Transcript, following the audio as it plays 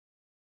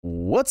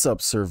What's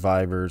up,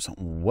 survivors?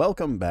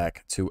 Welcome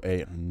back to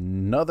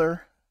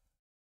another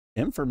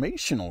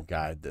informational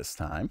guide this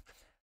time.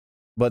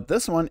 But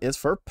this one is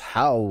for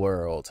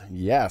Palworld.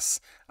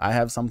 Yes, I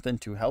have something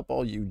to help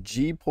all you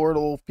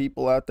Gportal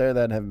people out there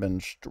that have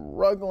been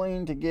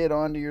struggling to get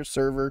onto your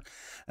server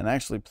and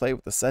actually play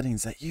with the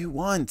settings that you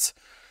want.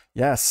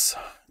 Yes,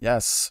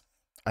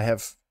 I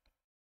have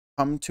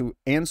come to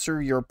answer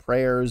your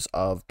prayers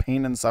of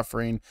pain and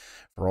suffering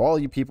for all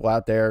you people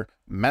out there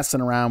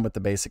messing around with the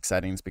basic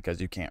settings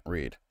because you can't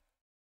read.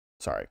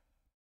 Sorry.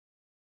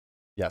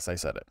 Yes, I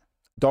said it.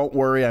 Don't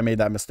worry, I made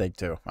that mistake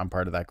too. I'm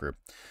part of that group.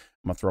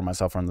 I'm going to throw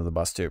myself under the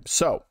bus too.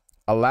 So,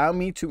 allow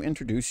me to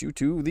introduce you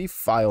to the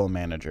file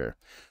manager.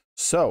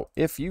 So,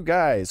 if you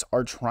guys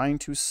are trying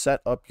to set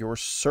up your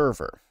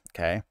server,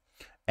 okay,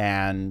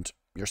 and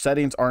your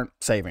settings aren't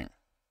saving,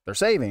 they're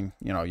saving,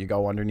 you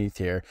go underneath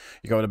here,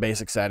 you go to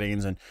basic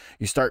settings and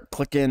you start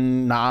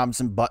clicking knobs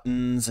and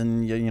buttons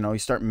and you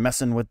start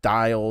messing with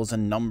dials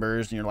and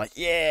numbers and you're like,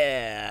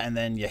 yeah, and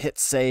then you hit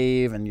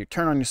save and you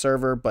turn on your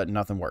server, but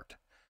nothing worked.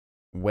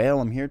 Well,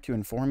 I'm here to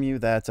inform you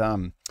that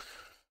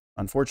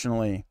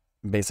unfortunately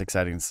basic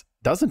settings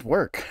doesn't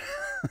work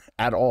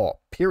at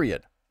all.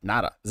 Period.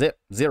 Nada. Zip.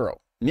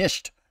 Zero.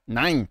 Nisht.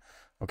 Nine.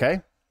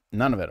 Okay?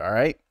 None of it. All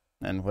right?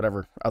 And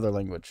whatever other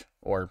language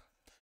or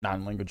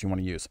non-language you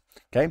want to use.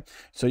 Okay,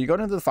 so you go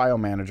into the file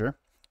manager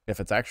if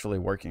it's actually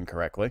working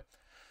correctly.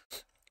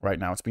 Right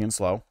now it's being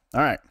slow.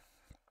 All right,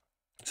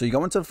 so you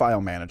go into the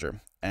file manager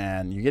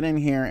and you get in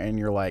here and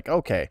you're like,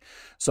 okay,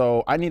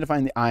 so I need to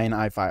find the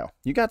INI file.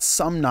 You got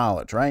some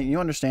knowledge, right? You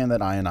understand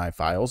that INI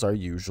files are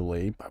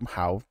usually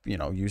how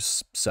you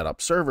set up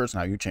servers and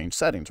how you change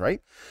settings,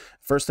 right?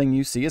 First thing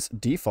you see is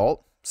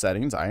default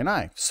settings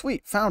INI.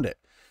 Sweet, found it.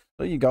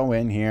 So you go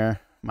in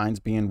here.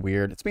 Mine's being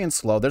weird. It's being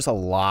slow. There's a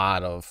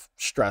lot of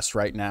stress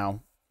right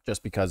now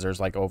just because there's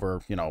like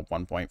over,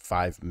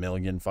 1.5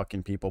 million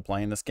fucking people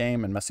playing this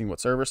game and messing with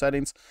server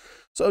settings.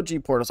 So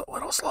Gportal's a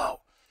little slow.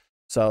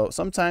 So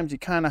sometimes you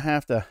kind of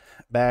have to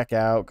back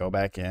out, go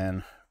back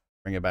in,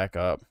 bring it back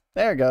up.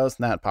 There it goes.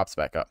 Now it pops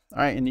back up. All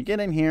right. And you get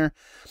in here.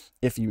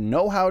 If you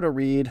know how to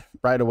read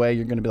right away,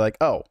 you're going to be like,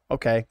 oh,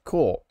 okay,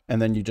 cool. And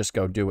then you just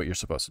go do what you're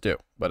supposed to do.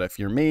 But if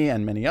you're me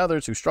and many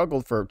others who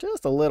struggled for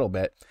just a little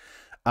bit,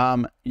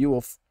 you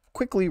will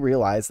quickly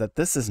realize that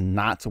this is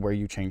not where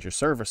you change your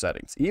server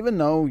settings. Even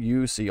though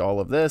you see all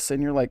of this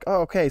and you're like,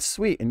 oh, okay,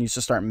 sweet. And you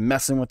just start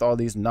messing with all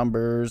these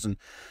numbers and,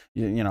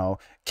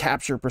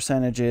 capture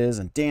percentages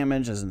and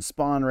damages and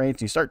spawn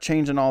rates. You start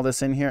changing all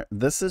this in here.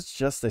 This is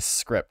just a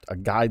script, a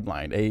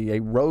guideline, a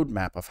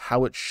roadmap of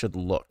how it should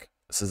look.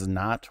 This is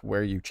not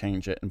where you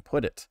change it and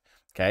put it.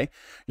 Okay.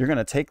 You're going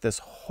to take this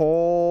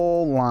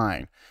whole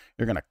line.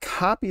 You're going to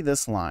copy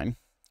this line.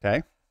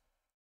 Okay,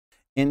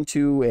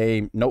 into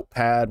a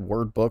notepad,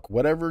 word book,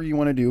 whatever you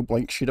want to do,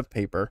 blank sheet of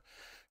paper.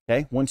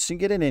 Okay, once you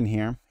get it in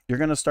here, you're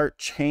going to start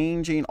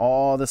changing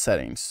all the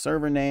settings,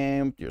 server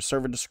name, your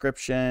server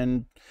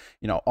description,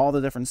 all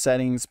the different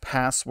settings,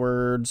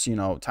 passwords,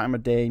 time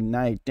of day,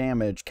 night,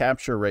 damage,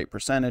 capture rate,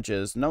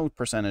 percentages, no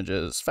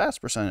percentages,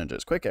 fast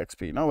percentages, quick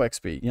XP, no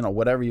XP,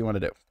 whatever you want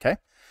to do. Okay,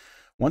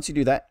 once you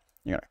do that,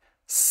 you're going to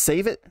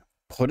save it,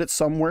 put it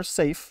somewhere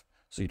safe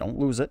so you don't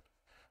lose it,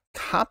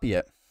 copy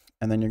it,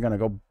 and then you're going to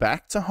go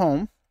back to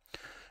home.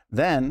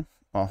 Then,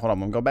 well, hold on, I'm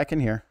going to go back in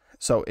here.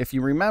 So if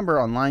you remember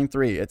on line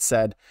 3, it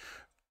said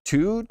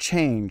to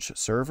change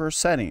server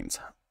settings,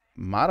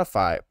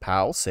 modify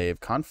PAL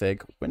save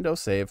config, Windows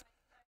save,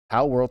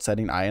 Palworld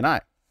setting INI.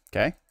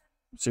 Okay,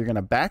 so you're going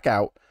to back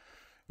out.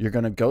 You're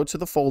going to go to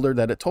the folder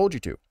that it told you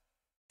to,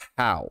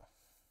 PAL.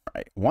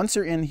 Right. Once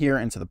you're in here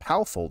into the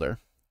PAL folder,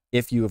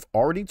 if you have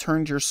already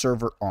turned your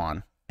server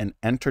on and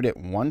entered it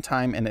one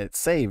time and it's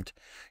saved,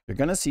 you're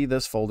going to see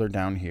this folder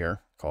down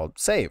here called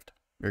saved.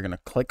 You're going to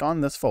click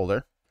on this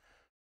folder.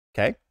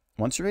 Okay.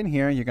 Once you're in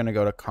here, you're going to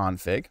go to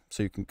config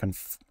so you can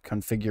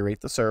configure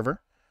the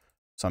server.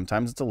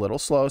 Sometimes it's a little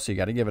slow, so you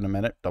got to give it a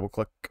minute. Double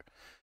click.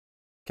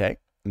 Okay.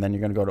 And then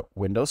you're going to go to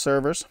Windows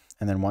servers.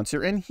 And then once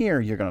you're in here,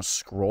 you're going to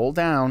scroll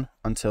down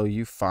until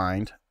you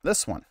find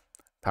this one,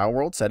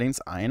 Palworld settings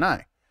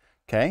INI.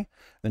 Okay.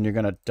 Then you're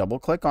going to double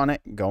click on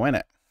it, go in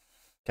it.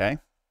 Okay.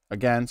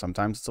 Again,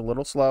 sometimes it's a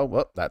little slow.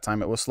 Well, that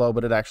time it was slow,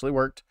 but it actually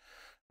worked.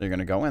 You're going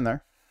to go in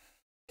there.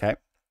 Okay.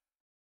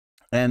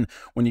 And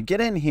when you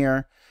get in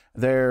here,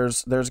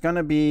 there's going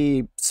to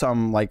be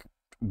some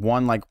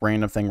one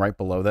random thing right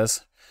below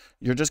this.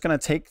 You're just going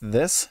to take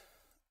this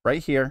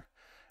right here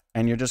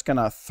and you're just going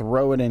to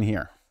throw it in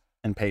here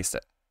and paste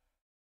it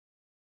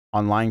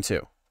on line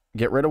 2.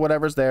 Get rid of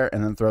whatever's there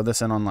and then throw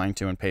this in on line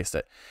 2 and paste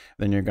it.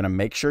 Then you're going to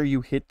make sure you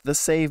hit the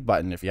save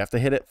button. If you have to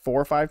hit it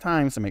 4 or 5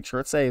 times to make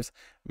sure it saves,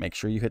 make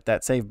sure you hit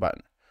that save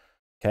button.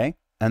 Okay.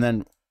 And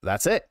then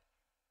that's it.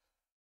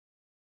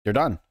 You're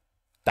done.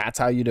 That's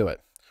how you do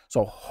it.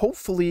 So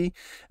hopefully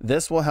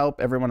this will help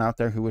everyone out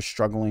there who is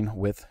struggling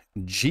with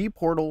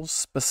Gportal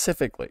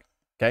specifically.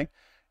 Okay.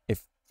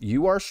 If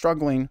you are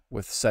struggling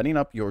with setting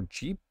up your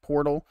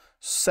Gportal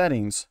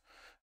settings,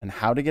 and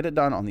how to get it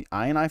done on the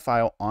INI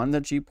file on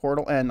the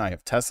Gportal end. I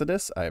have tested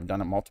this. I have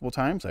done it multiple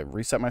times. I've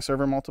reset my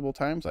server multiple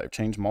times. I've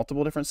changed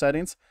multiple different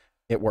settings.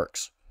 It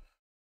works.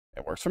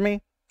 It works for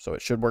me, so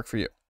it should work for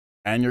you.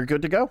 And you're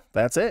good to go.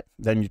 That's it.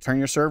 Then you turn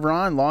your server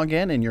on, log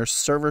in, and your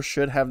server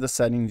should have the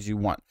settings you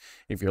want.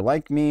 If you're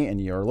like me and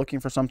you're looking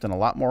for something a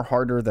lot more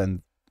harder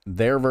than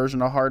their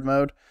version of hard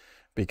mode,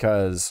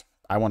 because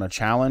I want a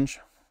challenge,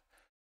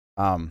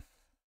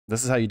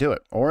 this is how you do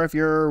it. Or if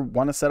you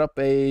want to set up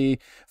a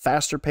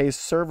faster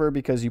paced server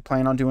because you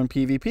plan on doing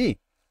PvP,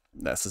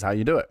 this is how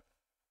you do it.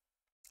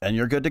 And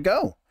you're good to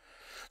go.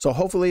 So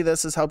hopefully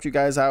this has helped you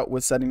guys out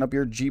with setting up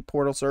your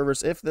Gportal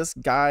servers. If this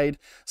guide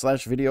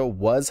 / video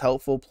was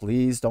helpful,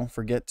 please don't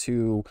forget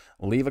to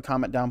leave a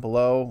comment down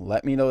below.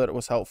 Let me know that it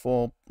was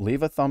helpful.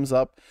 Leave a thumbs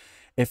up.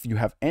 If you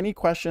have any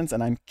questions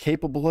and I'm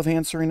capable of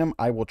answering them,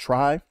 I will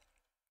try.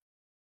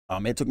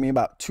 It took me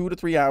about 2 to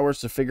 3 hours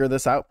to figure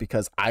this out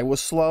because I was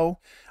slow.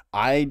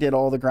 I did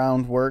all the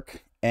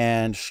groundwork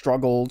and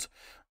struggled.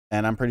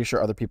 And I'm pretty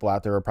sure other people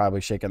out there are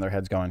probably shaking their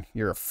heads going,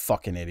 "You're a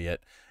fucking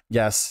idiot."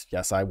 Yes,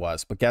 I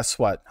was. But guess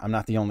what? I'm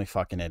not the only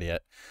fucking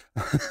idiot.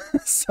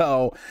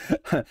 So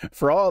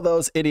for all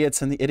those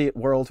idiots in the idiot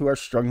world who are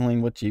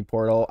struggling with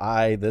Gportal,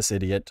 I, this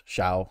idiot,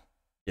 shall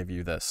give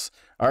you this.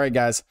 All right,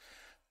 guys.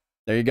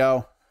 There you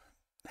go.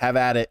 Have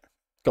at it.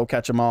 Go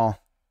catch them all.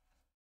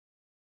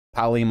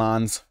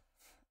 Polymons.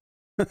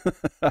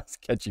 I'll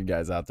catch you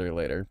guys out there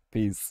later.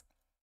 Peace.